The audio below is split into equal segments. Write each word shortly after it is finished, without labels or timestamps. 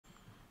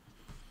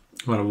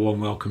Well, a warm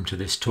welcome to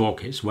this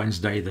talk. It's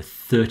Wednesday the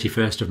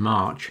 31st of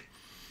March.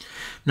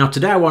 Now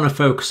today I want to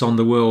focus on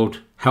the World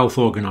Health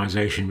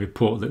Organization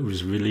report that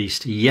was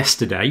released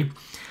yesterday.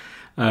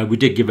 We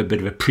did give a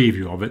bit of a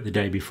preview of it the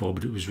day before,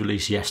 but it was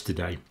released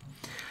yesterday.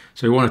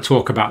 So we want to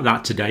talk about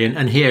that today.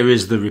 And here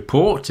is the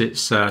report.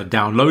 It's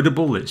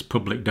downloadable, it's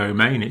public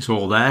domain, it's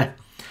all there.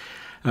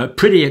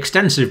 Pretty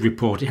extensive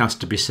report, it has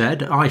to be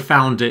said. I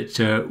found it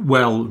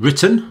well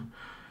written,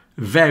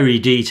 very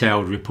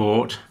detailed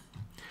report.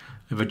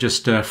 If I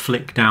just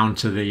flick down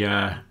to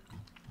the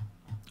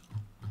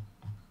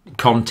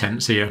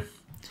contents here,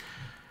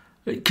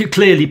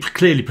 clearly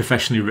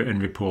professionally written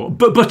report,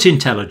 but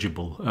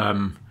intelligible,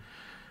 and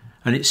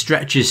it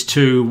stretches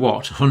to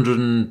what,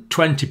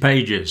 120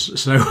 pages.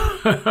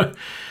 So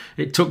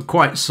it took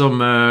quite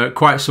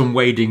some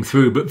wading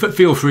through. But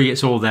feel free,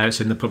 it's all there.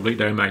 It's in the public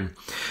domain.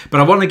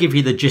 But I want to give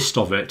you the gist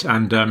of it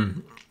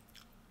and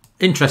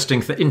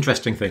interesting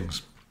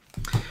things.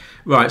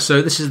 Right,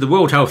 so this is the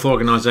World Health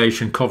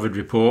Organization COVID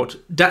report.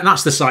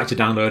 That's the site to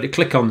download it.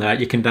 Click on there,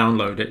 you can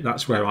download it.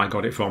 That's where I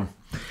got it from.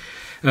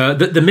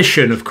 The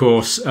mission, of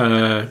course,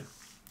 a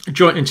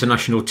joint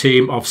international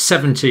team of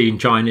 17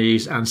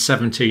 Chinese and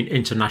 17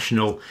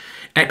 international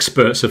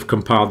experts have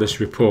compiled this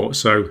report.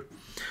 So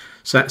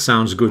that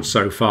sounds good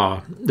so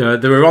far.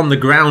 They were on the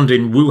ground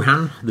in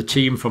Wuhan, the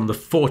team from the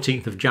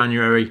 14th of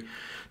January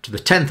to the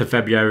 10th of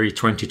February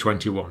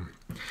 2021.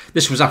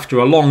 This was after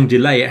a long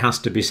delay, it has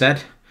to be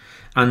said.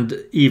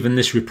 And even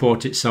this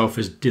report itself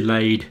is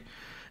delayed,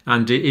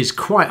 and it is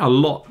quite a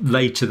lot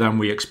later than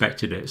we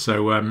expected it.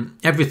 So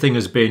everything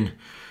has been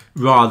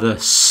rather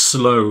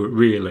slow,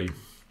 really.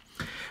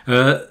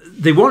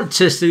 They wanted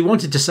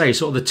to say,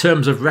 sort of the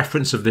terms of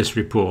reference of this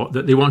report,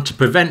 that they want to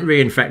prevent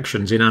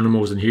reinfections in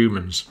animals and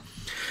humans.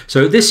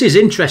 So this is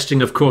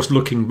interesting, of course,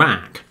 looking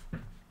back.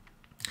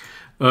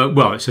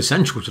 Well, it's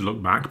essential to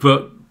look back,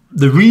 but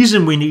the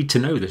reason we need to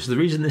know this, the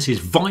reason this is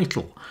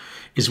vital,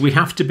 is we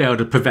have to be able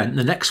to prevent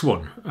the next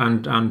one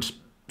and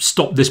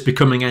stop this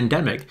becoming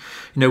endemic.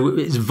 You know,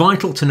 it's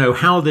vital to know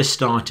how this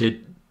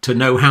started, to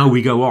know how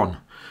we go on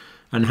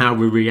and how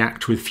we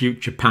react with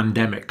future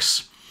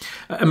pandemics.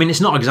 I mean, it's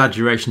not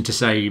exaggeration to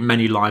say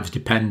many lives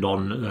depend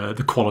on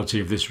the quality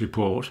of this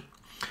report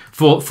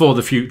for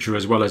the future,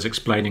 as well as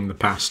explaining the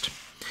past.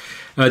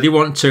 They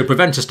want to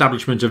prevent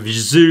establishment of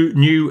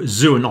new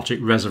zoonotic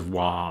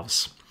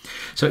reservoirs.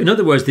 So in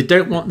other words, they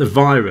don't want the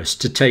virus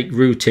to take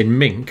root in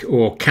mink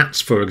or cats,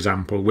 for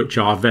example, which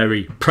are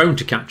very prone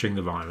to catching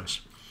the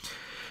virus.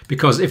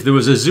 Because if there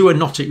was a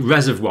zoonotic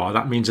reservoir,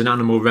 that means an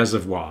animal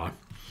reservoir,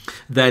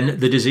 then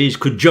the disease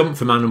could jump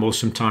from animals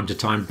from time to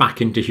time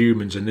back into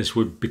humans, and this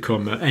would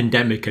become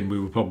endemic and we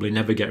would probably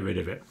never get rid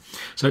of it.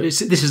 So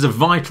this is a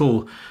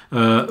vital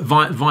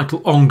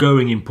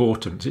ongoing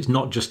importance. It's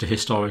not just a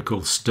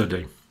historical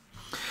study.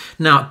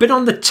 Now, a bit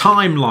on the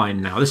timeline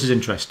now, this is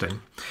interesting.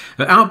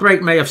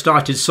 Outbreak may have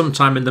started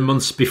sometime in the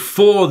months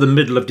before the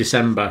middle of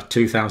December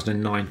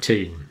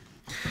 2019.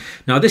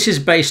 Now, this is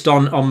based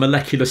on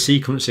molecular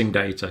sequencing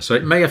data. So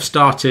it may have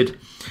started,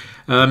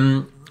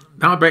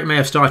 outbreak may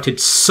have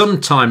started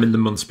sometime in the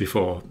months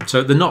before.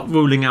 So they're not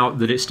ruling out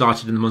that it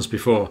started in the months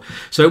before.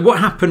 So what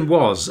happened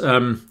was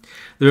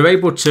they were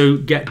able to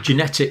get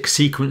genetic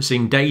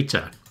sequencing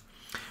data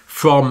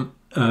from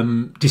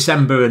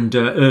December and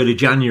early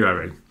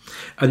January.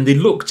 And they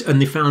looked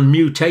and they found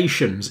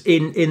mutations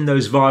in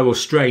those viral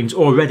strains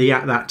already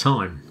at that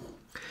time.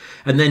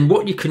 And then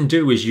what you can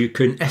do is you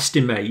can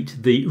estimate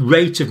the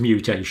rate of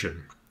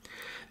mutation.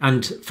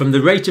 And from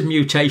the rate of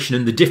mutation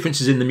and the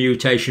differences in the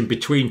mutation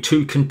between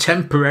two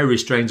contemporary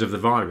strains of the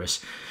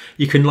virus,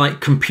 you can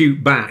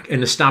compute back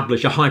and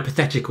establish a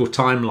hypothetical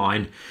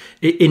timeline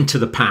into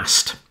the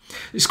past.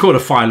 It's called a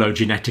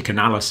phylogenetic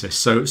analysis.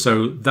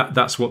 So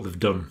that's what they've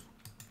done.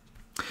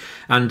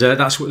 And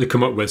that's what they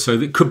come up with. So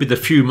it could be the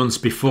few months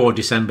before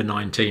December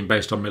 19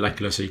 based on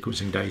molecular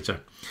sequencing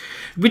data.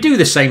 We do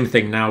the same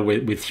thing now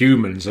with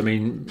humans. I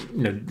mean,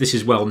 you know, this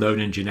is well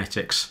known in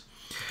genetics.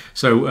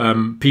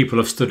 So people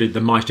have studied the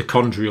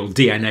mitochondrial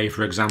DNA,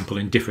 for example,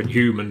 in different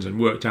humans and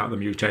worked out the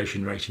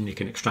mutation rate, and you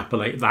can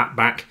extrapolate that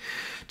back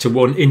to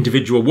one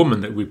individual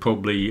woman that we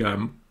probably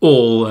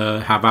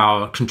all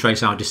can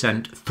trace our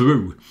descent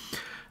through.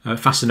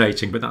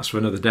 Fascinating, but that's for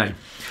another day.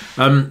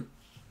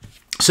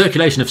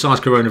 Circulation of SARS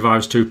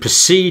coronavirus 2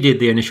 preceded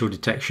the initial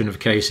detection of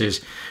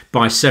cases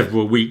by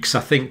several weeks. I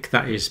think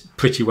that is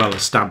pretty well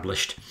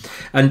established.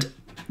 And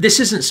this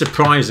isn't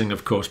surprising,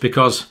 of course,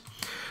 because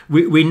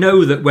we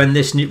know that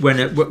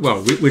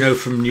we know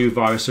from new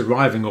virus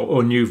arriving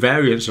or new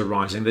variants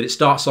arising that it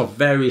starts off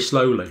very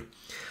slowly.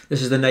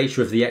 This is the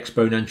nature of the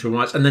exponential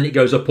rise, and then it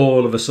goes up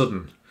all of a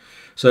sudden.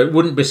 So it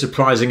wouldn't be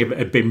surprising if it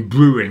had been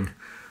brewing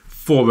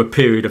for a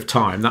period of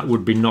time. That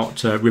would be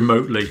not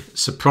remotely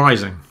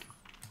surprising.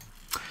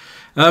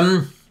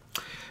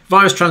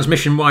 Virus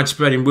transmission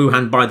widespread in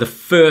Wuhan by the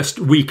first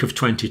week of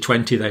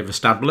 2020 they've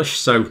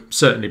established. So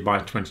certainly by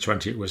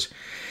 2020 it was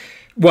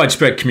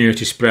widespread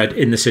community spread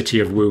in the city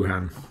of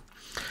Wuhan.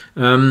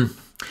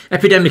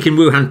 Epidemic in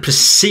Wuhan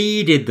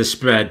preceded the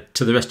spread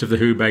to the rest of the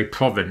Hubei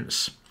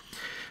Province.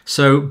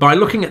 So by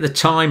looking at the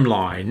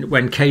timeline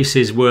when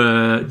cases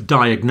were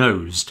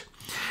diagnosed,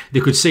 they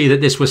could see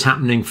that this was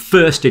happening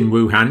first in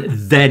Wuhan,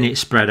 then it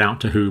spread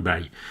out to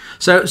Hubei.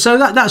 So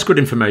that's good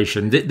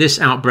information. This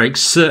outbreak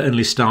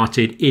certainly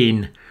started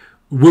in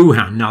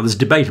Wuhan. Now, there's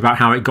debate about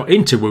how it got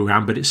into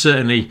Wuhan, but it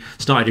certainly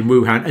started in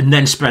Wuhan and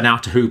then spread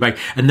out to Hubei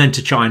and then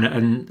to China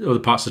and other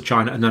parts of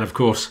China. And then, of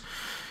course,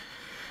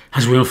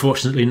 as we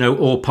unfortunately know,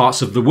 all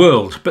parts of the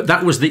world. But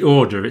that was the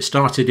order. It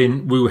started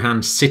in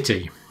Wuhan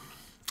city.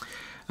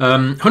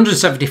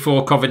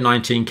 174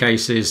 COVID-19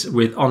 cases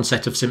with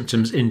onset of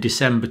symptoms in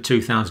December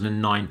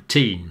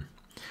 2019.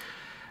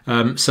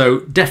 So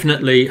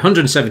definitely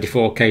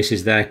 174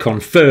 cases there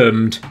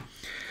confirmed,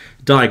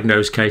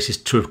 diagnosed cases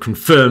to have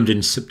confirmed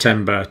in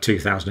September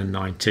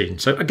 2019.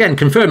 So again,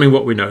 confirming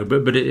what we know,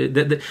 but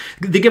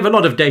they give a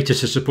lot of data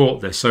to support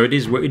this. So it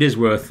is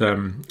worth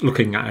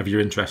looking at if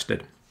you're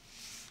interested.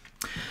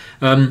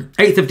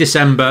 8th of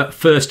December,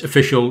 first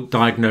official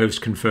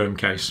diagnosed confirmed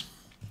case.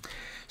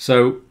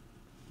 So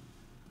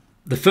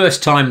the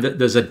first time that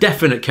there's a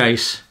definite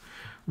case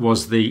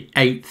was the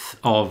 8th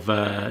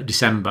of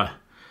December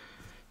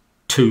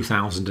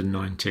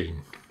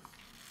 2019,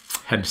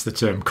 hence the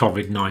term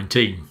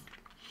COVID-19.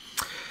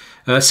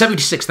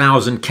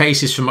 76,000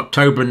 cases from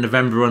October and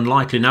November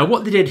unlikely. Now,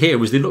 what they did here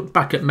was they looked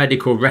back at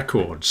medical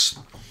records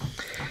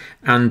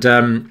and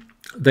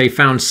they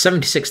found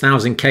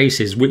 76,000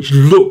 cases which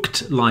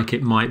looked like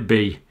it might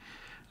be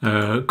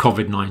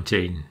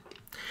COVID-19.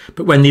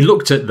 But when they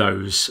looked at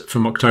those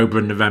from October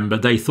and November,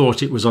 they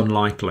thought it was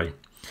unlikely.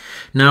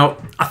 Now,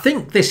 I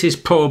think this is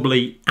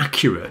probably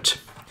accurate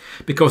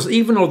because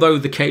even although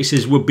the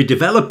cases would be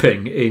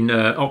developing in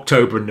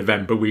October and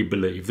November, we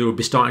believe, they would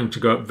be starting to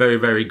go up very,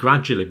 very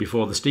gradually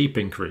before the steep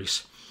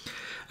increase.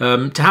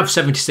 To have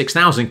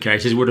 76,000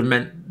 cases would have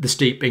meant the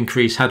steep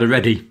increase had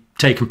already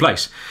taken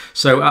place.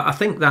 So I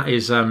think that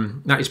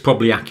is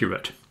probably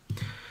accurate.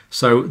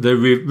 So the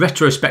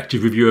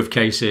retrospective review of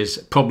cases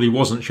probably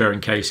wasn't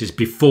showing cases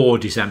before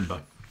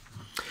December,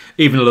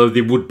 even though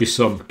there would be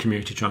some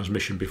community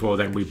transmission before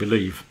then, we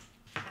believe.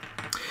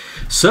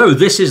 So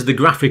this is the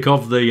graphic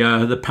of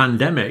the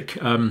pandemic.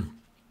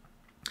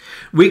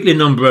 Weekly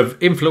number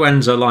of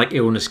influenza-like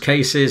illness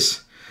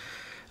cases.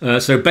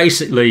 So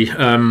basically,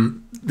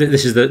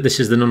 this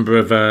is the number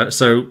of.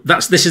 So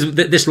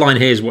this line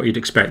here is what you'd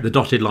expect. The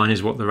dotted line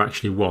is what there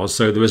actually was.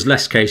 So there was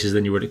less cases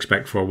than you would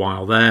expect for a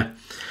while there.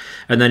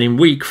 And then in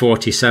week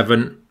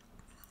 47,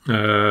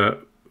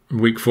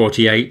 week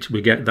 48,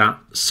 we get that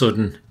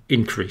sudden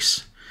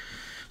increase.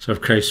 So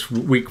of course,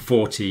 week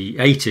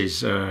 48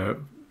 is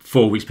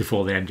 4 weeks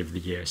before the end of the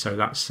year. So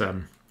that's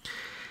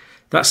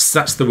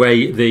the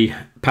way the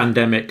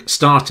pandemic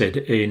started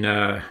in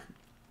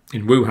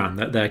Wuhan.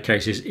 That their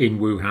cases in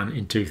Wuhan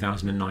in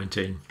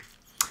 2019.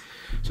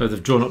 So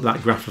they've drawn up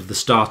that graph of the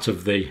start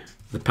of the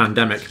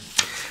pandemic.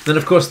 Then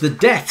of course the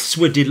deaths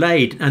were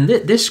delayed, and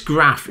this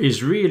graph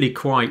is really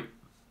quite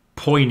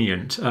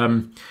poignant.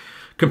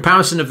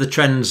 Comparison of the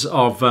trends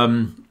of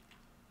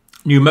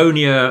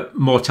pneumonia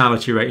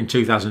mortality rate in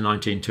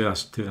 2019 to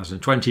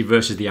 2020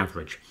 versus the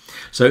average.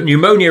 So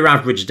pneumonia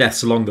average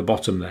deaths along the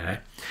bottom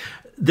there.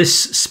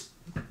 This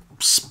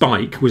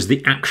spike was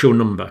the actual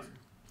number.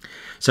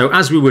 So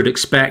as we would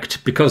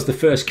expect, because the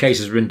first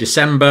cases were in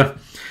December,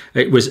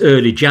 it was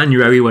early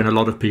January when a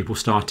lot of people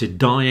started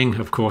dying.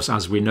 Of course,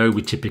 as we know,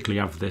 we typically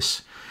have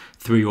this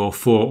 3 or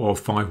 4 or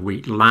 5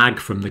 week lag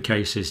from the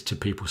cases to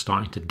people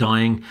starting to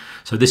dying.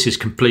 So this is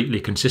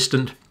completely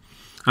consistent,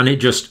 and it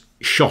just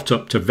shot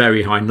up to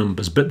very high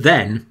numbers. But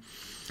then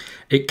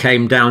it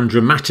came down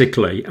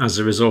dramatically as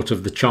a result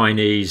of the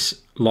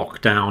Chinese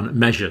lockdown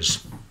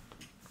measures.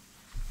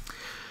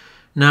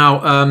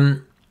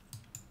 Now,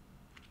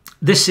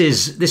 this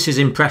is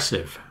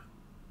impressive.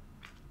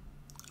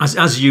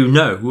 As you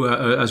know,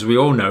 as we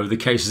all know, the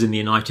cases in the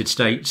United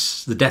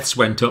States, the deaths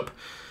went up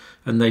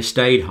and they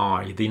stayed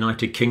high. The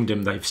United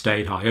Kingdom, they've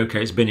stayed high.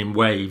 Okay, it's been in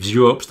waves.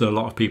 Europe, still a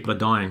lot of people are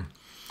dying.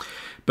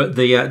 But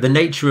the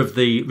nature of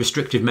the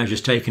restrictive measures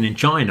taken in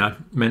China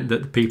meant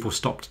that the people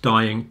stopped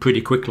dying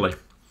pretty quickly.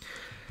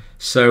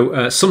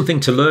 So something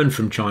to learn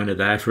from China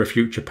there for a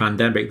future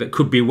pandemic that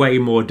could be way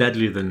more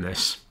deadly than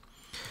this.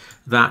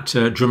 That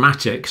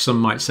dramatic, some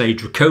might say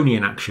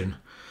draconian action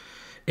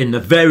in the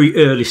very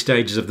early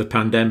stages of the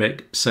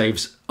pandemic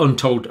saves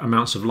untold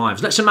amounts of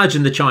lives. Let's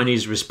imagine the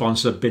Chinese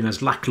response had been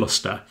as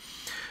lackluster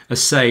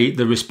as, say,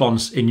 the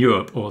response in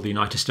Europe or the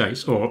United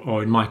States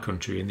or in my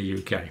country, in the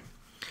UK.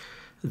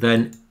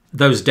 Then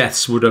those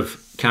deaths would have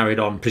carried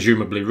on,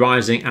 presumably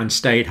rising, and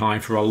stayed high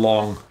for a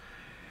long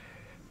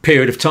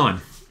period of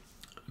time.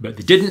 But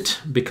they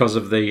didn't, because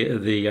of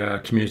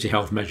the community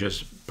health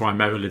measures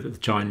primarily that the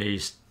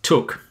Chinese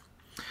took.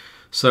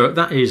 So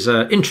that is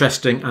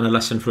interesting and a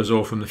lesson for us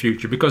all from the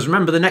future, because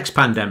remember, the next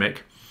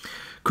pandemic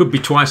could be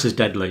twice as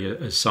deadly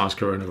as SARS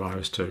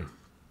coronavirus 2.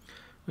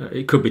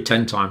 It could be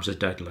 10 times as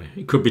deadly.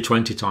 It could be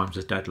 20 times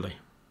as deadly.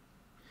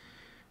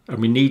 And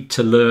we need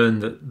to learn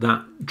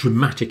that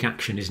dramatic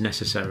action is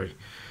necessary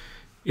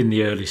in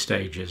the early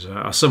stages.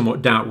 I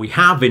somewhat doubt we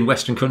have in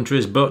Western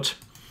countries, but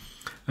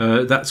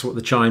That's what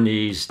the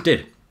Chinese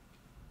did.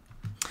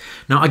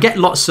 Now, I get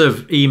lots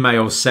of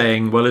emails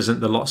saying, well, isn't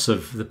there lots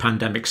of the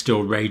pandemic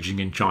still raging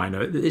in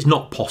China? It's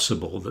not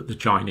possible that the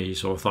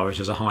Chinese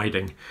authorities are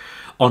hiding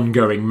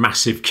ongoing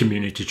massive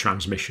community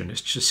transmission.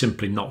 It's just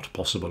simply not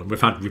possible. And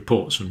we've had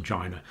reports from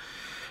China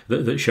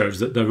that shows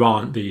that there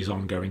aren't these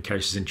ongoing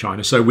cases in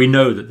China. So we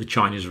know that the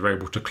Chinese were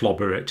able to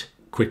clobber it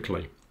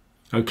quickly.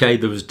 Okay,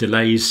 there was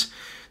delays,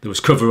 there was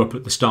cover-up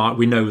at the start,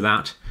 we know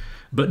that.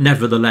 But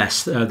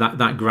nevertheless,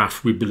 that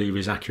graph, we believe,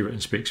 is accurate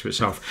and speaks for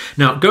itself.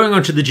 Now, going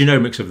on to the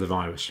genomics of the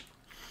virus.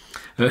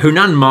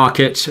 Huanan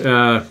market,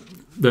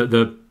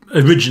 the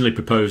originally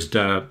proposed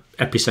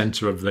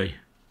epicenter of the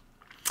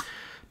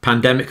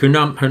pandemic,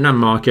 Huanan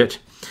market,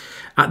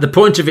 at the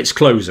point of its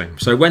closing.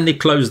 So when they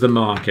closed the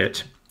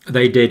market,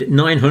 they did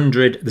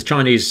the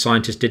Chinese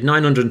scientists did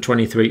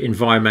 923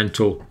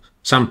 environmental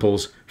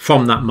samples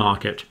from that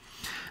market.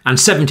 And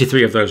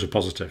 73 of those were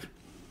positive.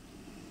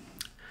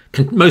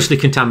 Mostly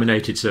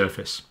contaminated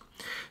surface.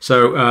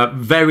 So a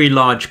very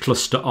large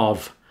cluster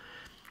of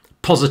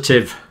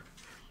positive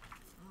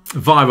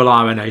viral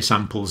RNA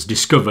samples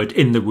discovered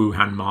in the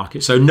Wuhan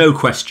market. So no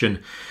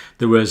question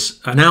there was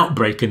an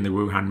outbreak in the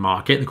Wuhan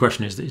market. The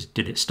question is,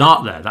 did it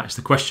start there? That's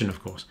the question,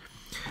 of course.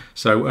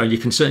 So you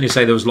can certainly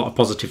say there was a lot of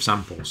positive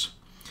samples.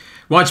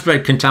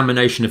 Widespread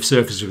contamination of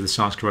surfaces with the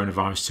SARS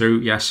coronavirus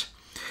 2, yes.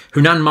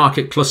 Huanan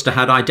market cluster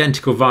had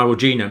identical viral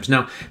genomes.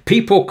 Now,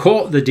 people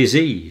caught the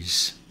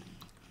disease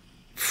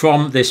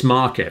from this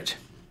market.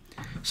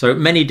 So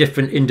many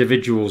different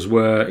individuals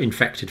were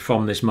infected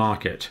from this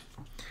market.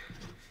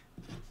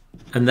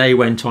 And they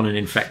went on and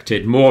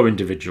infected more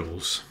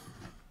individuals.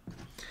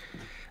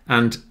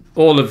 And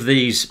all of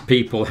these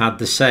people had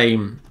the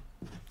same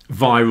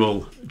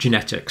viral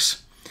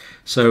genetics.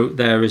 So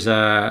there is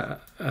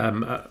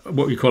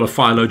what we call a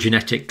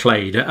phylogenetic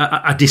clade,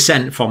 a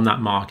descent from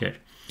that market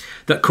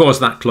that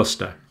caused that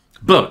cluster.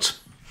 But,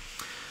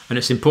 and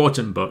it's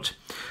important but,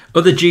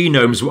 other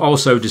genomes were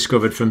also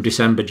discovered from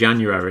December,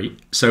 January.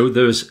 So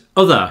there's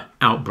other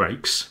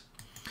outbreaks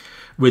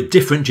with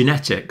different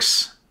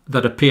genetics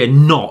that appear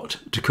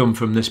not to come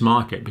from this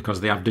market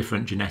because they have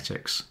different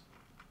genetics.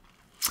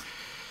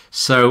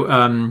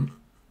 So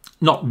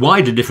not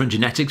wider different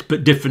genetics,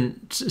 but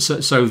different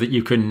so that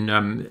you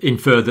can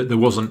infer that there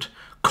wasn't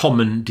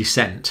common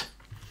descent.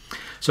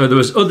 So there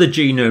was other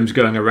genomes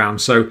going around.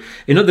 So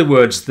in other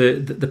words,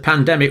 the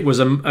pandemic was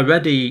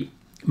already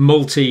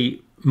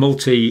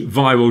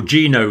multi-viral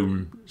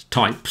genome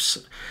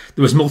types.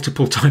 There was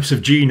multiple types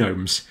of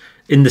genomes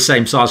in the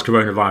same SARS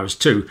coronavirus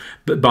 2,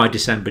 but by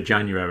December,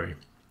 January.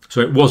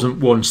 So it wasn't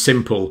one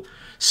simple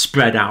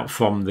spread out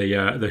from the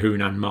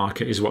Huanan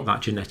market is what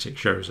that genetic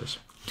shows us.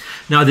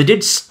 Now, they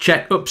did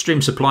check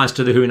upstream supplies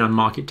to the Huanan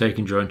market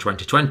taken during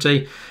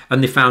 2020,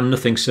 and they found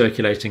nothing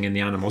circulating in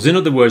the animals. In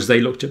other words, they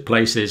looked at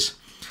places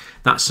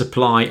that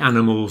supply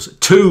animals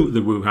to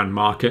the Wuhan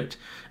market,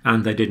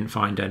 and they didn't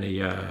find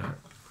any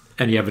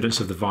evidence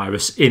of the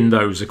virus in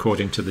those,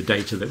 according to the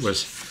data that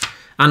was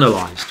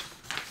analysed.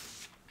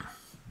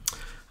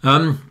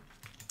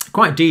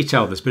 Quite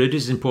detailed this, but it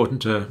is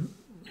important to,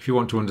 if you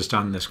want to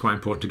understand this, quite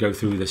important to go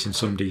through this in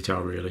some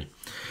detail, really.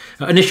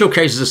 Initial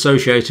cases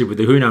associated with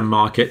the Huanan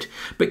market,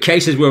 but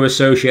cases were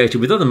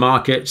associated with other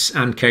markets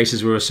and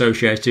cases were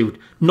associated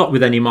not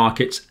with any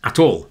markets at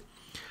all.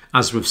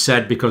 As we've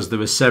said, because there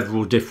were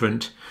several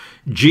different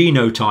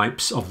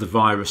genotypes of the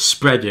virus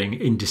spreading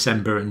in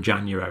December and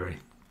January.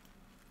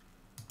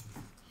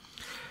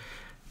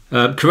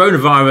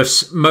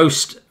 Coronavirus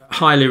most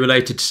highly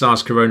related to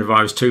SARS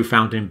coronavirus 2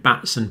 found in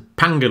bats and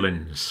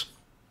pangolins.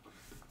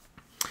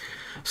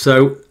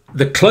 So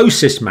the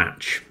closest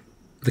match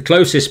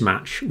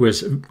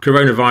was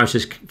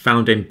coronaviruses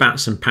found in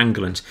bats and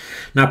pangolins.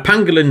 Now,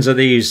 pangolins are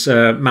these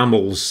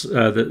mammals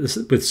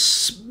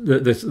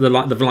they've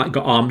like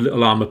got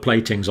little armour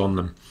platings on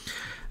them.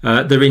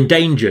 They're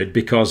endangered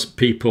because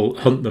people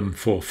hunt them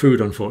for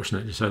food,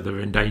 unfortunately, so they're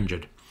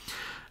endangered.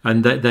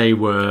 And they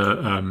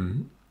were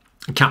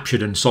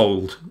captured and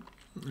sold,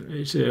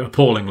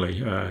 appallingly,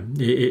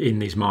 in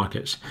these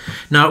markets.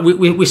 Now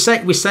we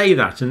say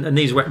that, and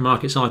these wet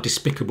markets are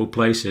despicable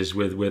places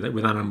with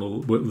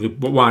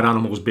wild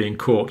animals being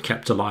caught,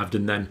 kept alive,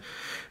 and then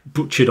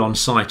butchered on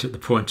site at the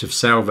point of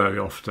sale very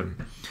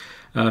often.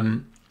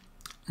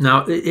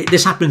 Now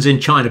this happens in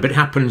China, but it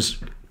happens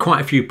quite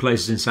a few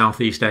places in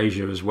Southeast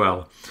Asia as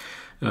well.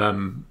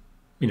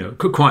 You know,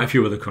 quite a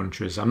few other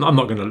countries. I'm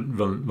not going to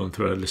run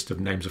through a list of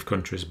names of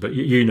countries, but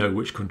you know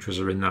which countries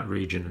are in that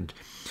region. And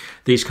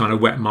these kind of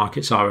wet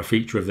markets are a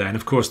feature of there. And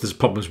of course, there's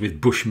problems with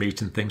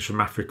bushmeat and things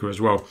from Africa as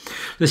well.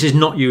 This is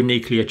not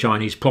uniquely a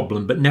Chinese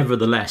problem, but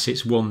nevertheless,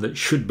 it's one that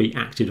should be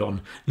acted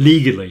on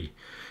legally.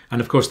 And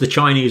of course, the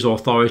Chinese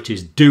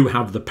authorities do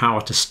have the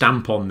power to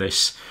stamp on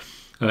this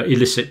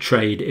illicit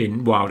trade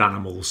in wild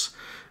animals.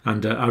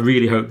 And I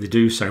really hope they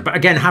do so. But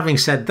again, having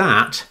said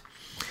that,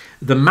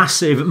 the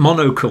massive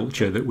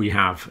monoculture that we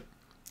have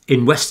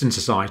in Western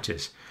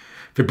societies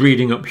for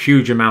breeding up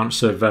huge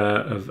amounts of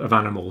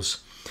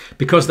animals,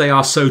 because they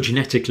are so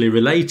genetically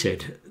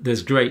related,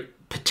 there's great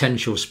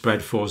potential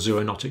spread for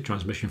zoonotic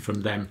transmission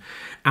from them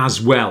as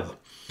well.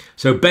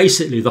 So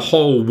basically, the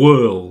whole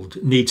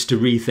world needs to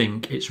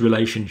rethink its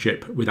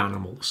relationship with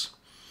animals,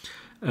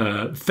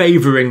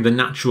 favouring the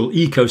natural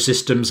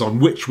ecosystems on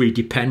which we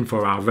depend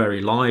for our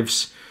very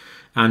lives,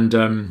 and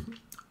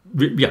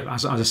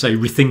as I say,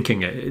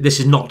 rethinking it. This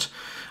is not.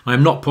 I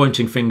am not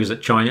pointing fingers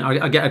at China.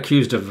 I get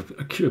accused of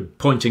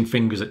pointing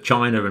fingers at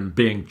China and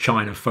being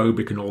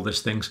China-phobic and all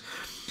these things,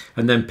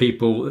 and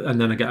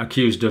then I get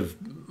accused of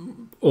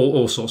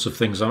all sorts of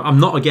things. I'm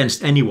not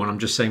against anyone. I'm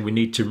just saying we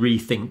need to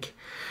rethink.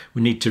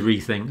 We need to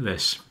rethink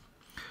this.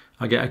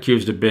 I get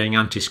accused of being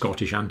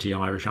anti-Scottish,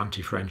 anti-Irish,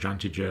 anti-French,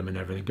 anti-German.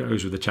 Everything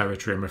goes with the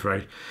territory, I'm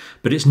afraid.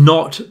 But it's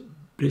not.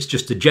 It's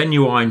just a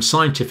genuine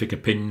scientific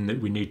opinion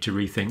that we need to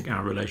rethink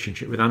our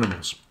relationship with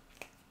animals.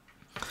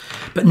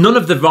 But none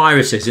of the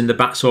viruses in the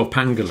bats or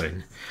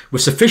pangolin were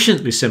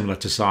sufficiently similar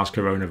to SARS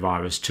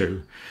coronavirus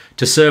 2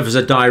 to serve as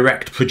a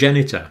direct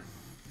progenitor.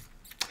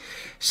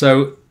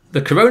 So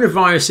the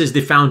coronaviruses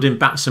they found in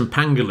bats and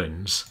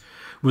pangolins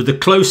were the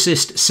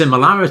closest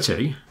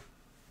similarity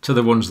to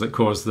the ones that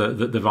caused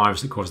the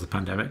virus that caused the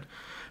pandemic,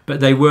 but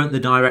they weren't the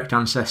direct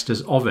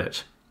ancestors of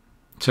it.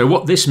 So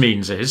what this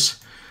means is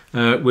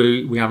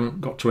we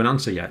haven't got to an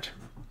answer yet.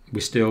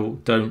 We still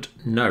don't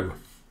know.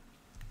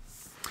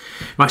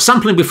 Right,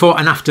 sampling before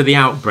and after the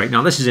outbreak.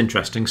 Now this is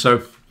interesting.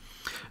 So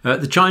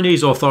the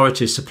Chinese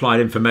authorities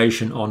supplied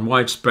information on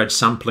widespread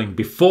sampling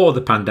before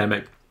the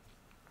pandemic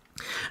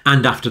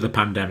and after the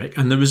pandemic,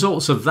 and the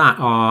results of that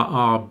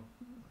are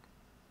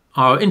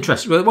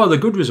interesting. Well, they're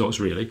good results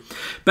really.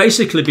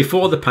 Basically,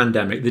 before the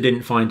pandemic, they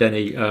didn't find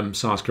any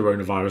SARS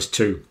coronavirus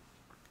 2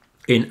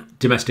 in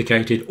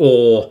domesticated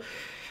or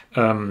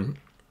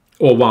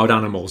wild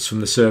animals from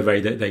the survey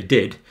that they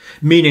did,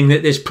 meaning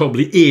that this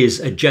probably is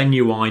a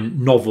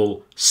genuine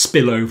novel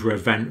spillover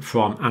event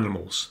from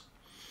animals.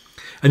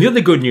 And the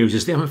other good news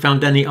is they haven't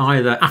found any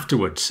either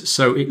afterwards.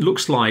 So it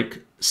looks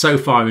like so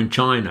far in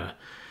China,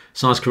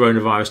 SARS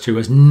coronavirus 2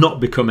 has not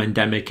become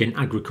endemic in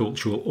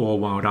agricultural or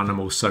wild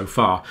animals so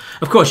far.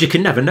 Of course, you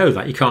can never know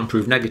that. You can't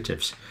prove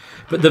negatives.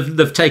 But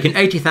they've taken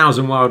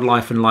 80,000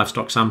 wildlife and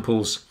livestock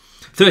samples,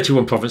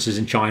 31 provinces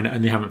in China,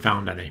 and they haven't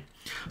found any.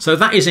 So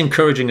that is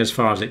encouraging as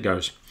far as it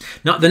goes.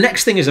 Now, the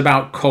next thing is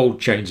about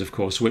cold chains, of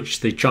course,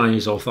 which the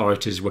Chinese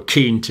authorities were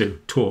keen to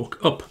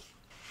talk up.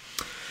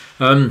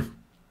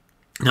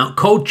 Now,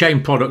 cold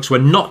chain products were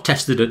not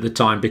tested at the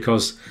time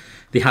because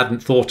they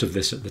hadn't thought of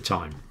this at the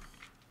time.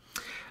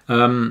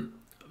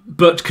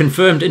 But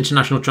confirmed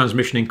international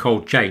transmission in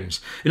cold chains.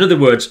 In other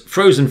words,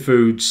 frozen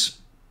foods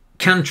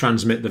can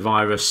transmit the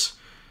virus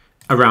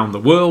around the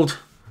world.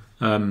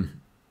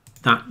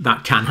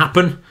 That can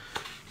happen.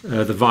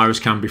 The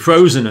virus can be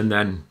frozen and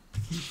then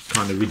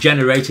kind of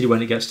regenerated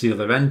when it gets to the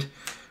other end.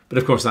 But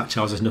of course that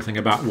tells us nothing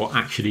about what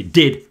actually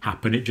did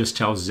happen. It just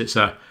tells us it's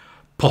a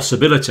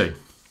possibility.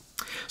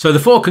 So the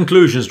 4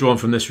 conclusions drawn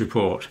from this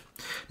report.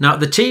 Now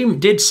the team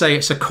did say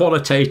it's a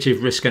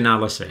qualitative risk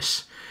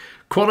analysis.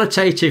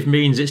 Qualitative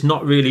means it's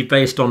not really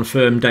based on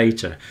firm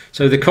data.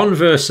 So the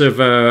converse of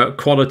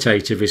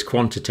qualitative is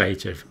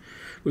quantitative,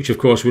 which of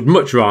course we'd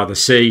much rather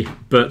see,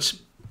 but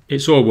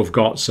it's all we've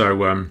got. So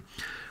we'll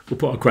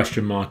put a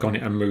question mark on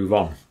it and move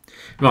on.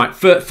 Right,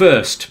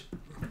 first,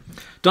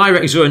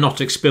 direct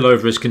zoonotic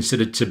spillover is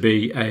considered to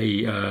be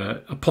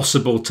a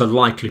possible to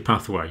likely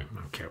pathway.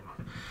 Okay, well,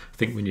 I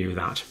think we knew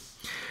that.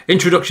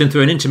 Introduction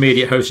through an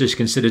intermediate host is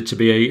considered to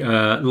be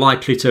a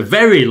likely to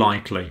very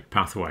likely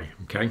pathway.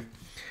 Okay,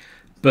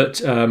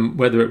 but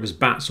whether it was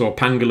bats or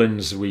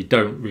pangolins, we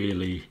don't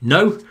really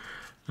know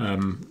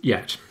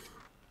yet.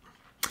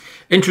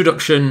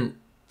 Introduction.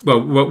 Well,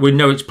 we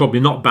know it's probably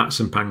not bats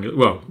and pangolins.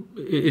 Well,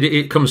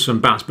 it comes from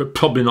bats, but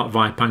probably not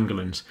via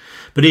pangolins.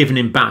 But even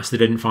in bats, they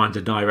didn't find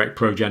a direct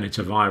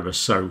progenitor virus.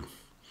 So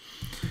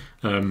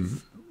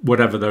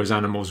whatever those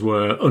animals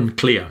were,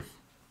 unclear.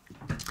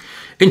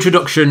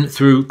 Introduction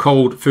through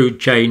cold food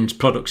chains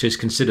products is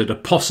considered a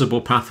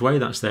possible pathway.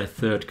 That's their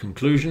 3rd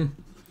conclusion.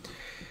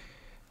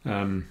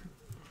 But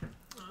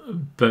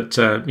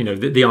you know,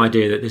 the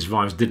idea that this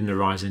virus didn't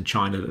arise in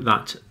China,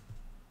 that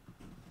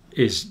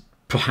is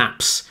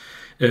perhaps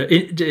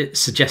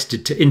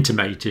suggested to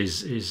intimate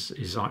is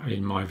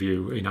in my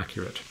view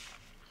inaccurate.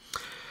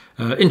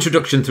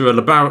 Introduction through a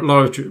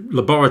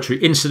laboratory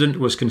incident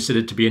was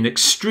considered to be an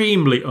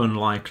extremely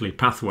unlikely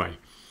pathway,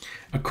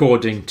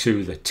 according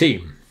to the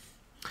team.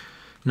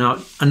 Now,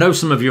 I know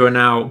some of you are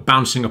now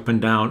bouncing up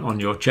and down on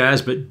your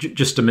chairs, but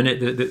just a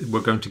minute,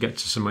 we're going to get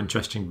to some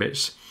interesting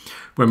bits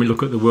when we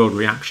look at the world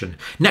reaction.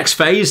 Next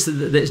phase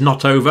that's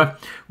not over,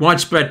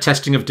 widespread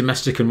testing of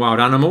domestic and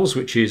wild animals,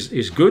 which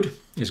is good,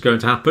 is going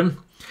to happen.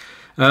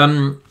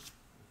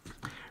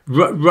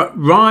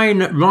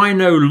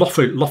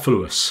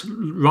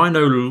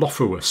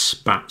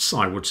 Rhinolophorus bats,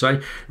 I would say.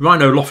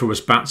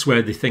 Rhinolophorus bats,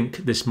 where they think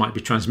this might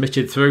be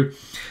transmitted through.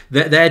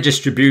 Their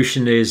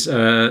distribution is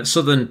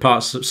southern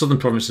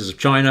provinces of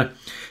China,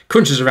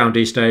 countries around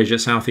East Asia,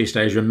 Southeast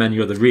Asia, and many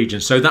other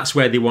regions. So that's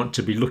where they want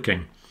to be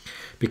looking,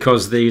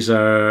 because these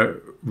are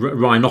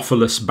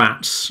rhinophilus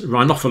bats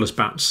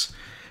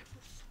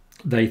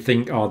they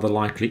think are the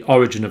likely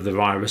origin of the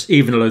virus,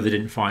 even though they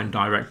didn't find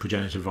direct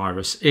progenitor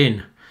virus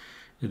in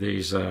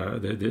these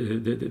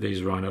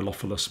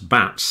rhinolophilus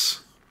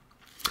bats.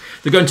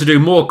 They're going to do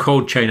more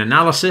cold chain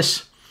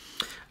analysis,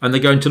 and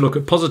they're going to look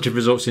at positive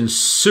results in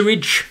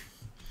sewage,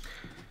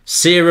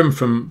 serum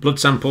from blood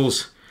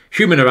samples,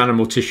 human or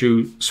animal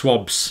tissue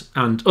swabs,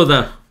 and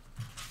other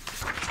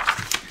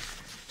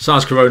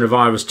SARS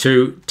coronavirus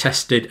 2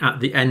 tested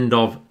at the end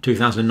of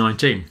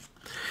 2019.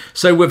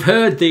 So we've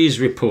heard these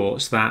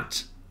reports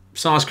that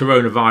SARS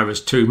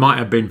coronavirus 2 might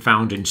have been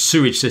found in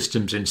sewage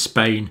systems in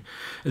Spain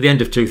at the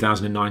end of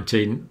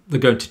 2019. They're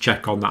going to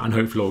check on that and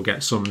hopefully we'll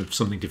get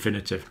something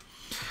definitive.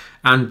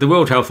 And the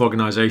World Health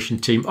Organization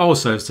team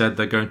also said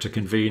they're going to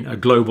convene a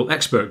global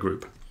expert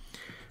group,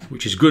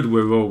 which is good.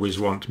 We always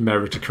want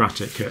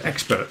meritocratic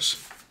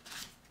experts.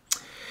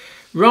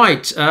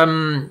 Right,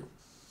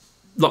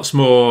 lots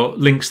more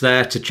links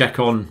there to check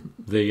on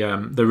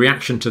the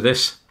reaction to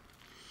this.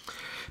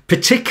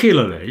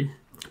 Particularly,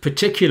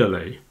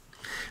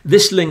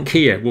 this link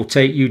here will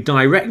take you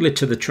directly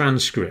to the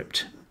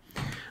transcript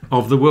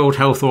of the World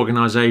Health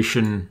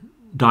Organization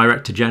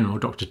Director General,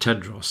 Dr.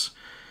 Tedros.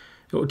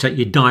 It will take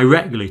you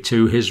directly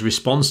to his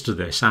response to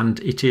this, and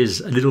it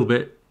is a little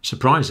bit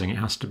surprising, it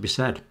has to be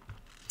said.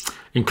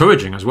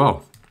 Encouraging as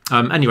well.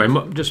 Anyway,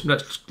 just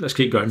let's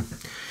keep going.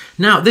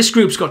 Now, this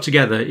group's got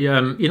together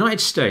United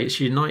States,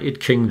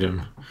 United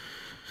Kingdom,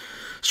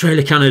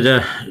 Australia,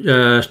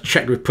 Canada,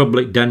 Czech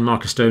Republic,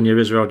 Denmark, Estonia,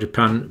 Israel,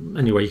 Japan.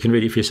 Anyway, you can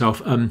read it for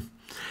yourself.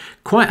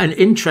 Quite an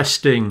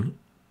interesting,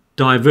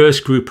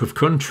 diverse group of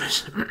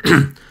countries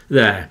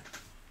there.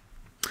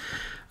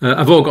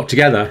 Have all got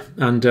together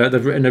and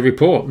they've written a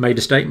report, made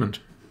a statement.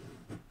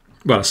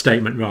 Well, a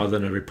statement rather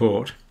than a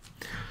report.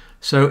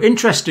 So,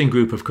 interesting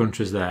group of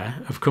countries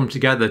there have come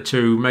together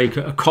to make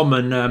a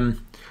common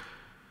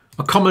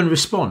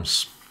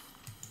response.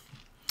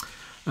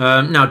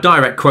 Now,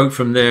 direct quote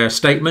from their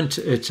statement,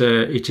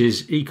 it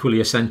is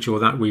equally essential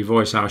that we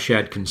voice our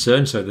shared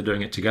concern, so they're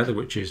doing it together,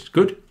 which is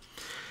good.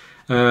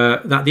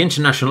 That the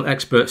international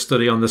expert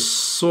study on the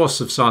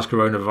source of SARS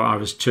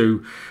coronavirus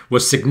 2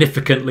 was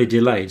significantly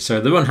delayed,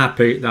 so they're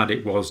unhappy that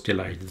it was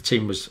delayed. The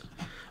team was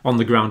on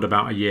the ground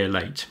about a year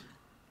late.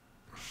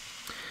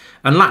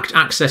 And lacked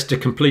access to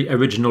complete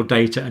original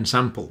data and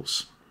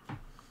samples.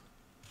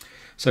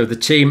 So the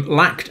team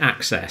lacked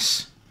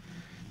access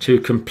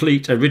to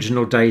complete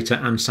original data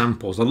and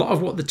samples. A lot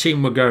of what the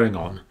team were going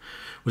on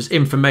was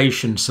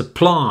information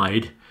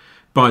supplied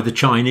by the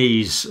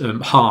Chinese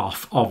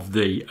half of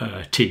the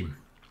team.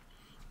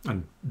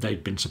 And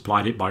they'd been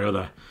supplied it by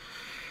other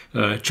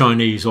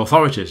Chinese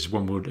authorities,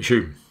 one would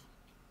assume.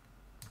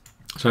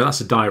 So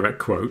that's a direct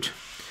quote.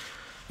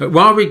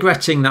 While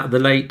regretting the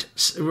late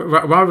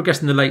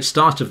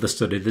start of the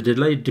study, the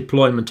delayed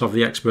deployment of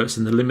the experts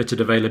and the limited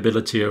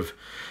availability of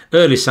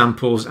early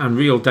samples and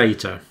real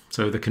data,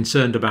 so they're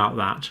concerned about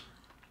that.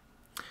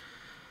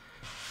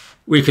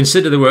 We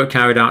consider the work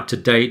carried out to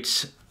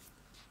date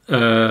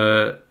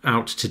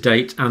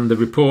and the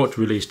report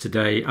released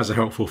today as a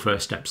helpful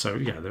first step. So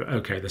yeah,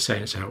 they're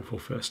saying it's a helpful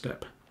first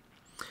step.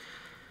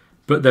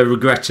 But they're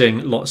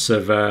regretting lots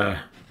of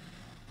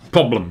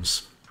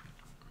problems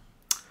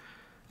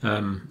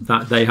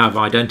that they have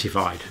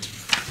identified.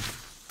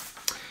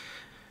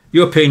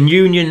 European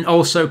Union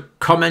also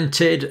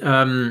commented,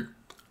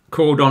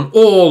 called on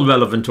all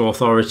relevant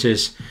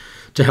authorities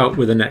to help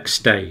with the next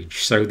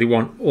stage. So they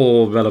want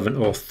all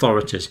relevant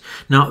authorities.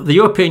 Now, the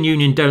European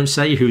Union don't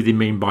say who they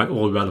mean by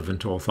all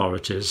relevant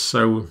authorities,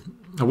 so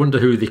I wonder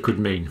who they could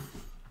mean.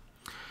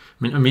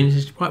 I mean,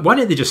 why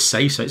don't they just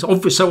say so?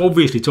 It's so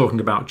obviously talking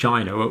about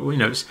China. You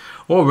know, it's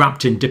all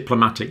wrapped in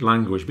diplomatic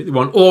language, but they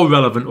want all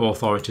relevant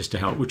authorities to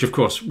help, which of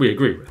course we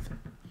agree with.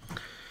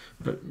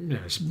 But you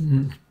know, it's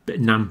a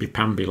bit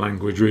namby-pamby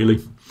language,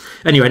 really.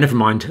 Anyway, never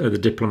mind the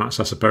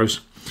diplomats, I suppose.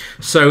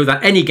 So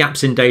that any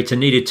gaps in data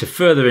needed to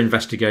further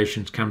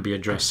investigations can be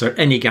addressed. So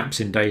any gaps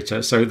in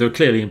data. So they're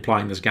clearly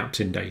implying there's gaps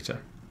in data.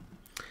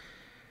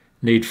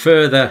 Need to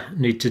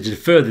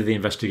further the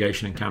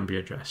investigation and can be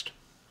addressed.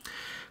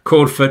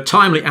 Called for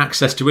timely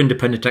access to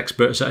independent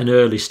experts at an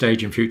early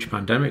stage in future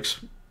pandemics.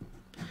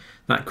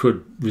 That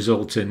could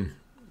result in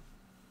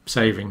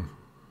saving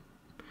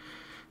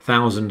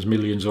thousands,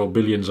 millions or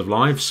billions of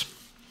lives.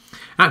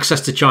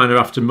 Access to China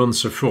after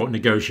months of fraught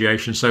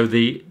negotiations. So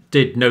they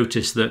did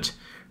notice that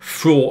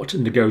fraught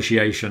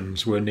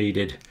negotiations were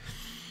needed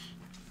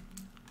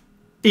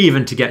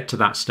even to get to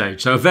that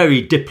stage. So a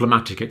very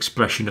diplomatic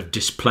expression of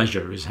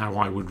displeasure is how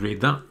I would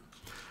read that.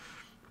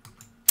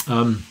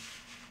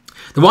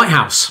 The White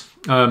House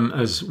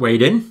has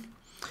weighed in,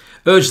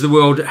 urged the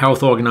World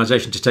Health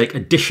Organization to take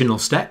additional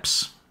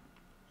steps.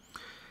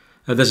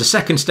 There's a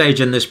second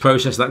stage in this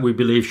process that we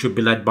believe should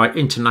be led by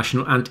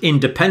international and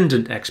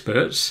independent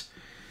experts.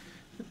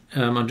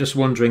 I'm just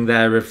wondering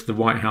there if the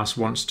White House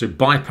wants to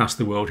bypass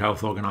the World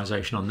Health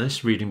Organization on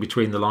this, reading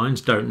between the lines,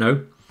 don't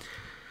know.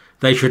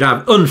 They should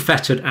have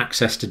unfettered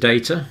access to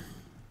data,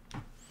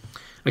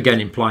 again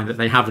implying that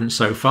they haven't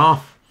so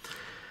far.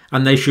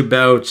 And they should be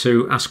able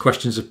to ask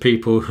questions of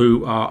people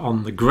who are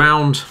on the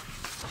ground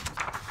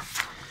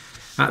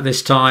at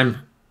this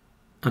time,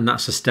 and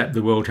that's a step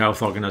the World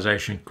Health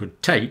Organization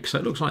could take. So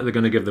it looks like they're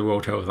going to give the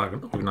World Health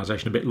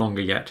Organization a bit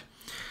longer yet,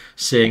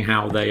 seeing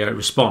how they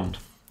respond.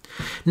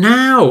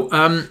 Now,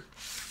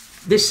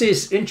 this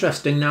is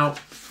interesting. Now,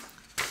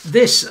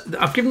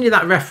 I've given you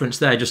that reference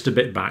there just a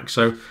bit back,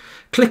 so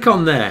click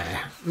on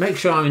there. Make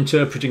sure I'm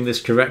interpreting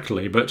this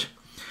correctly. But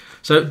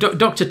so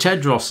Dr.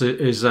 Tedros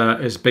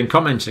has been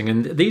commenting,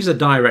 and these are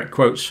direct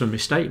quotes from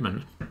his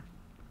statement.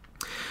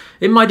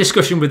 In my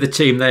discussion with the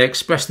team, they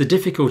expressed the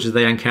difficulties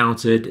they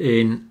encountered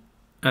in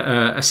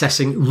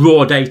assessing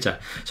raw data.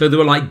 So they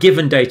were like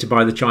given data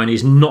by the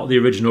Chinese, not the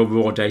original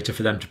raw data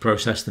for them to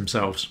process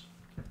themselves.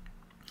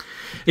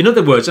 In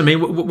other words, I mean,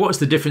 what's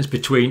the difference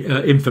between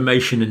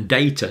information and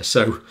data?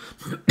 So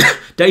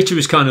data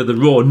is kind of the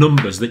raw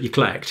numbers that you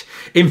collect.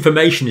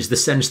 Information is the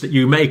sense that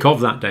you make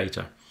of that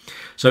data.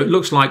 So it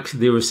looks like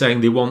they were saying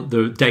they want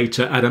the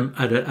data at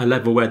a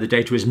level where the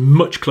data is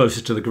much closer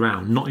to the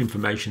ground, not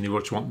information. They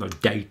just want the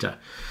data.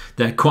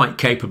 They're quite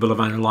capable of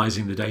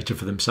analysing the data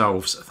for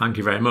themselves. Thank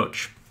you very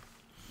much.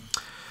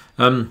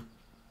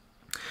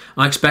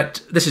 I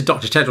expect, this is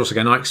Dr. Tedros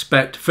again, I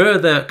expect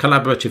further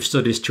collaborative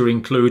studies to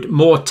include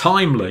more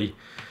timely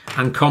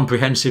and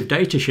comprehensive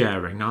data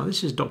sharing. Now,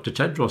 this is Dr.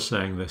 Tedros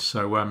saying this.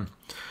 So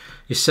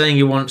he's saying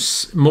he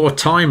wants more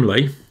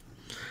timely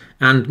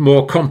and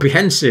more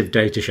comprehensive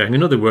data sharing.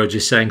 In other words,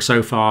 he's saying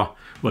so far,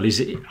 well,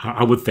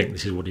 I would think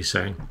this is what he's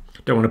saying.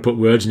 Don't want to put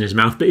words in his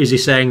mouth, but is he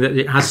saying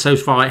that so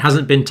far it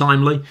hasn't been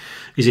timely?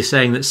 Is he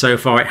saying that so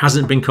far it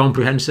hasn't been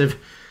comprehensive?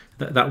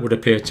 That would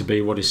appear to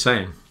be what he's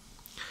saying.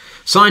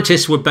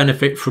 Scientists would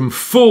benefit from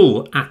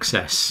full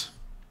access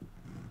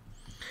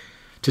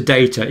to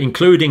data,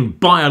 including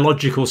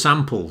biological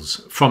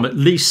samples from at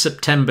least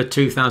September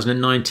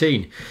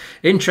 2019.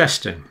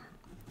 Interesting.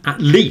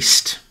 At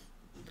least.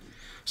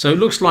 So it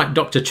looks like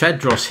Dr.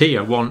 Tedros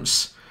here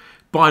wants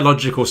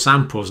biological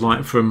samples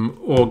like from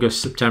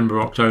August,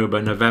 September,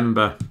 October,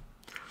 November,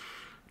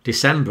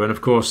 December. And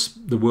of course,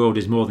 the world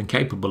is more than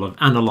capable of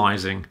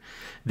analysing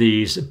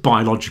these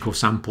biological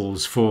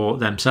samples for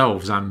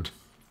themselves and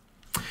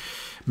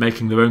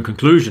making their own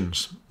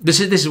conclusions. This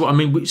is what I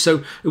mean.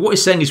 So what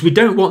he's saying is we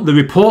don't want the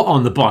report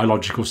on the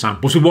biological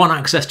samples. We want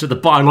access to the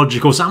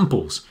biological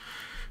samples.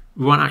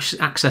 We want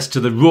access to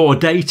the raw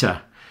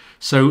data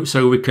so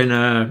we can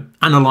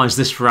analyse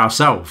this for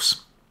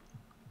ourselves.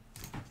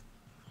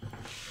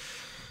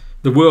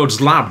 The world's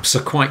labs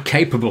are quite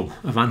capable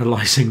of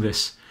analysing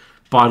this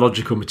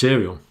biological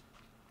material.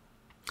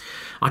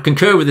 I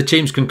concur with the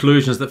team's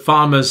conclusions that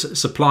farmers,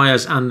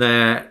 suppliers and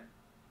their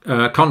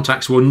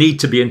contacts will need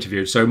to be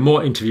interviewed, so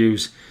more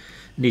interviews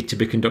need to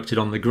be conducted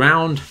on the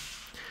ground.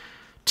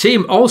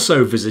 Team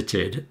also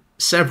visited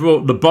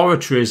several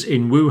laboratories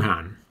in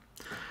Wuhan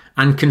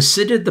and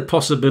considered the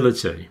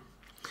possibility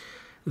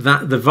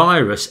that the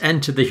virus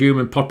entered the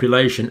human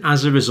population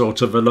as a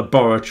result of a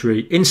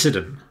laboratory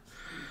incident.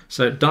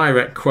 So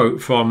direct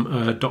quote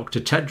from Dr.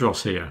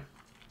 Tedros here.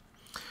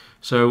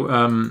 So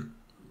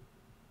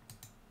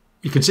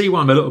you can see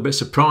why I'm a little bit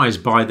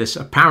surprised by this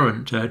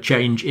apparent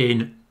change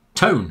in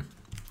tone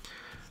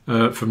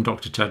from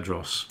Dr.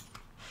 Tedros.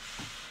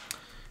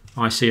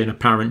 I see an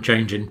apparent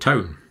change in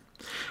tone.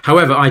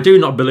 However, I do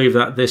not believe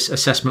that this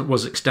assessment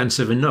was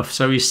extensive enough.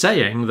 So he's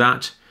saying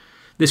that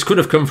this could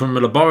have come from a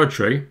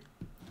laboratory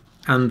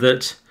and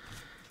that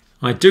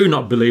I do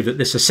not believe that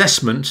this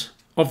assessment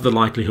of the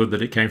likelihood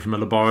that it came from a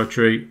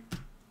laboratory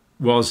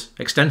was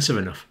extensive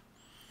enough.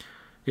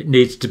 It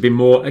needs to be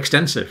more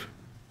extensive.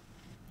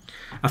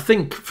 I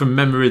think from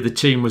memory the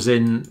team was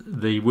in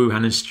the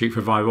Wuhan Institute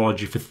for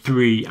Virology for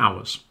 3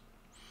 hours.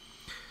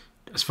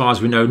 As far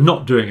as we know,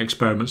 not doing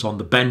experiments on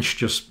the bench,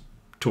 just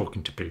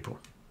talking to people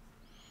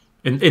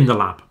in the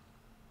lab.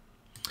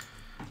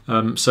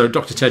 So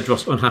Dr.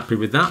 Tedros unhappy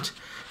with that.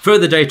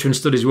 Further data and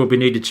studies will be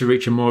needed to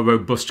reach a more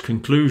robust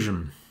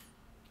conclusion.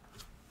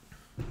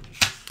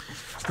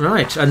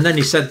 Right, and then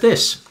he said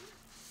this.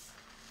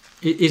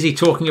 Is he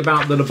talking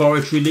about the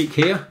laboratory leak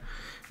here?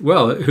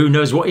 Well, who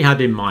knows what he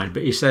had in mind,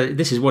 but he said,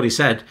 this is what he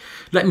said.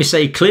 Let me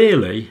say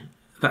clearly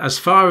that as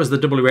far as the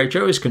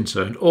WHO is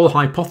concerned, all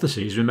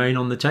hypotheses remain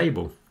on the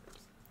table.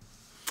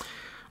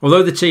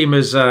 Although the team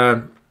has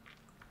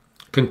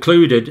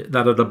concluded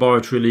that a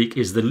laboratory leak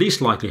is the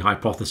least likely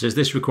hypothesis,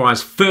 this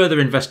requires further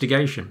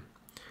investigation,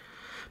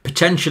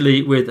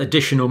 potentially with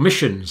additional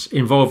missions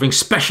involving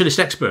specialist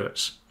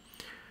experts,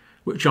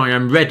 which I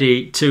am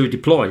ready to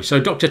deploy. So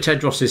Dr.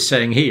 Tedros is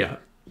saying here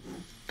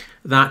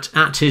that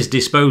at his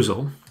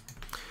disposal,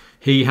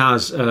 he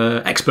has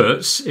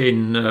experts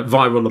in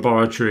viral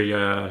laboratory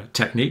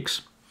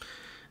techniques,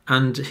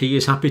 and he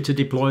is happy to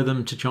deploy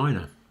them to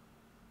China.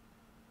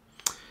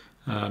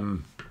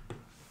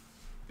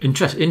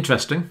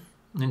 Interesting.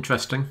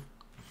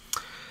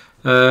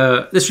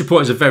 This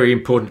report is a very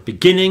important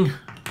beginning.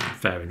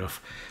 Fair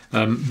enough.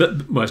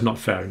 But well, it's not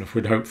fair enough.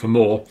 We'd hope for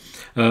more.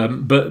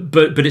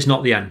 But it's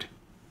not the end.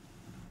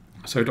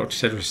 So Dr.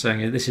 Tedros is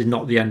saying this is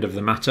not the end of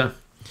the matter.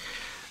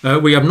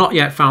 We have not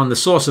yet found the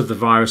source of the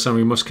virus, and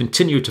we must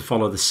continue to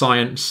follow the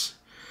science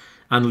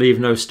and leave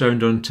no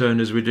stone unturned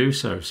as we do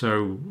so.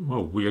 So,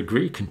 well, we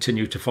agree,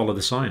 continue to follow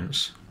the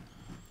science.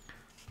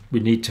 We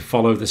need to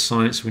follow the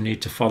science, we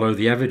need to follow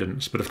the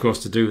evidence. But of course,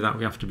 to do that,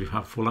 we have to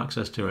have full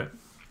access to it.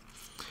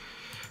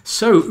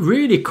 So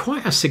really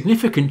quite a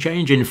significant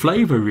change in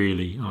flavour,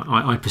 really,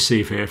 I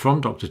perceive here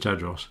from Dr.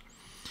 Tedros.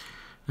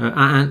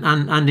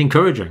 And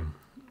encouraging.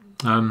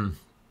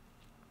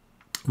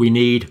 We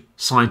need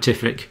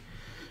scientific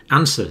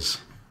answers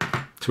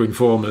to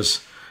inform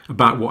us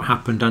about what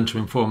happened and to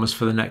inform us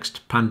for the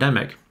next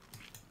pandemic.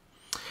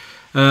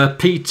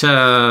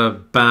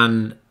 Peter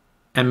van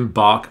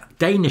Embark,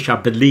 Danish I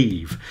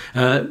believe,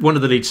 one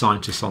of the lead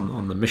scientists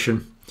on the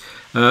mission.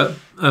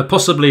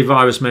 Possibly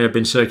virus may have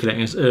been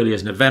circulating as early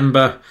as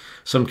November.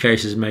 Some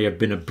cases may have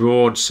been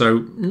abroad.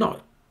 So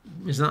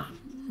is that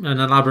an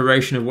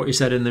elaboration of what you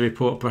said in the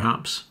report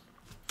perhaps?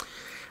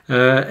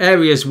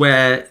 Areas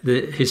where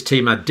his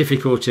team had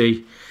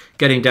difficulty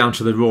getting down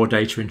to the raw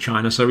data in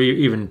China. So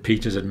even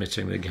Peter's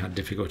admitting they had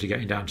difficulty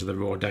getting down to the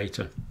raw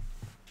data.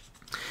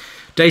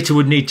 Data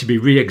would need to be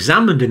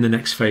re-examined in the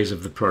next phase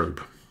of the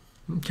probe.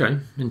 Okay,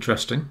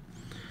 interesting.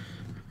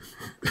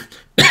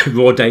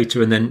 Raw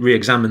data and then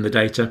re-examine the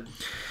data.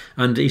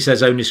 And he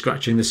says only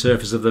scratching the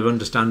surface of their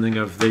understanding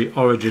of the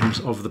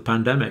origins of the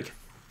pandemic.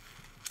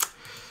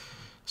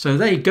 So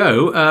there you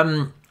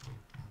go.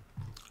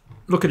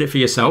 Look at it for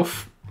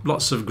yourself.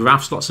 Lots of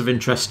graphs, lots of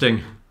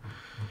interesting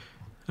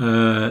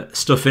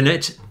stuff in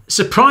it.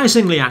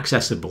 Surprisingly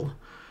accessible.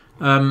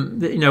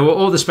 You know,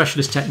 all the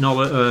specialist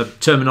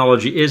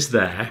terminology is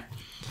there.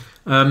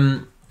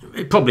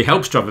 It probably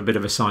helps to have a bit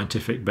of a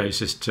scientific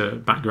basis to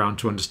background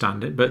to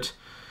understand it, but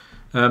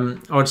I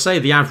would say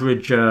the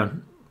average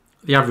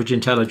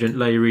intelligent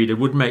lay reader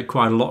would make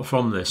quite a lot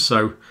from this.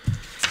 So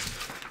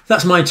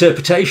that's my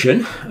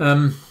interpretation.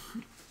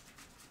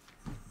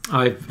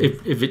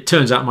 If it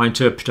turns out my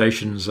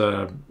interpretation's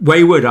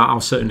wayward,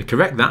 I'll certainly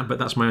correct that, but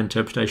that's my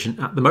interpretation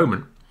at the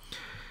moment.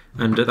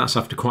 And that's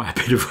after quite a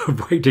bit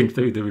of wading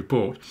through the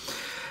report.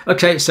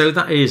 Okay, so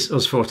that is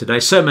us for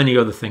today. So many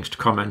other things to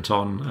comment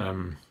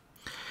on.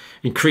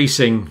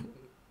 Increasing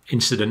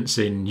incidents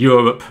in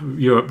Europe.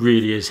 Europe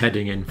really is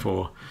heading in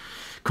for,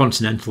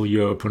 continental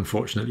Europe,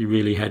 unfortunately,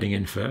 really heading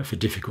in for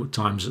difficult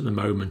times at the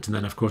moment. And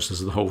then, of course,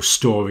 there's the whole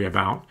story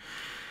about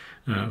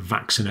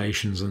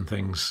vaccinations and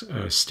things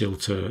still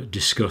to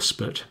discuss.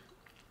 But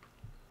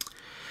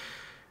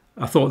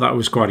I thought that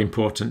was quite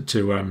important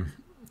to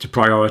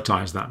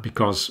prioritise that,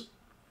 because,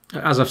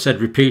 as I've said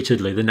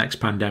repeatedly, the next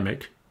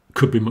pandemic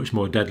could be much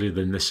more deadly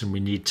than this, and we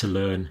need to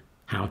learn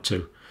how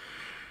to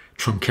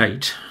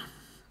truncate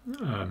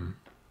a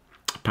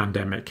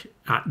pandemic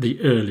at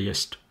the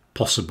earliest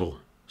possible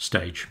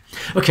stage.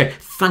 Okay,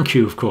 thank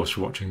you, of course,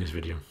 for watching this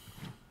video.